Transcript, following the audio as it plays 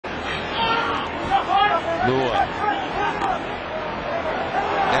Moore.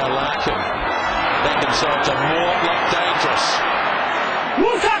 Now Larkin. Back inside to Moore. Look dangerous.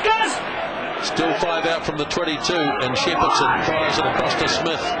 Still 5 out from the 22, and Shepherdson fires it across to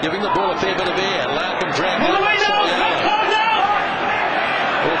Smith, giving the ball a fair bit of air. Larkin dragged it up.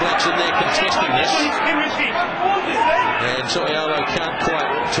 All Blacks in there contesting this. And Soialo can't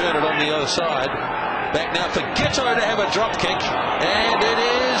quite turn it on the other side. Back now for Giteau to have a drop kick. And it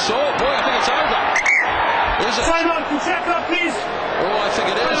is, oh boy, I think it's over. Is it? Please. Oh, I think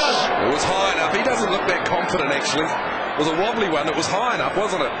it is. It was high enough. He doesn't look that confident, actually. It was a wobbly one. It was high enough,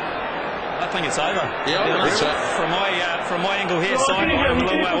 wasn't it? I think it's over. Yeah, from my angle here, Simon, I'm a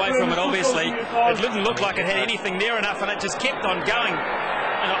long way away from it, obviously. It didn't look like it had anything near enough, and it just kept on going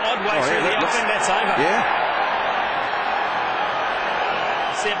in an odd way through the. I think that's over. Yeah.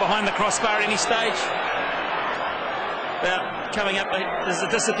 See it behind the crossbar at any stage. Coming up, does it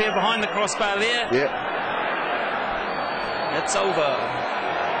disappear behind the crossbar there? Yeah. It's over.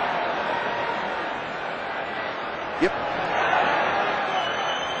 Yep.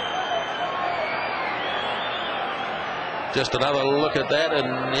 Just another look at that,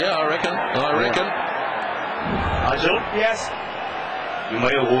 and yeah, I reckon. Nigel? Yes. You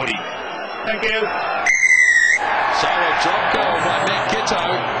may award it. Thank you. So a drop goal by Matt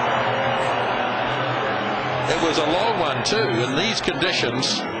Giteau. It was a long one too in these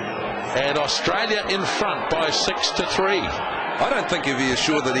conditions, and Australia in front by 6-3. I don't think if he is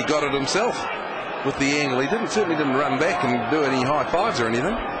sure that he got it himself with the angle. He certainly didn't run back and do any high fives or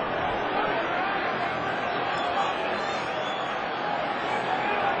anything.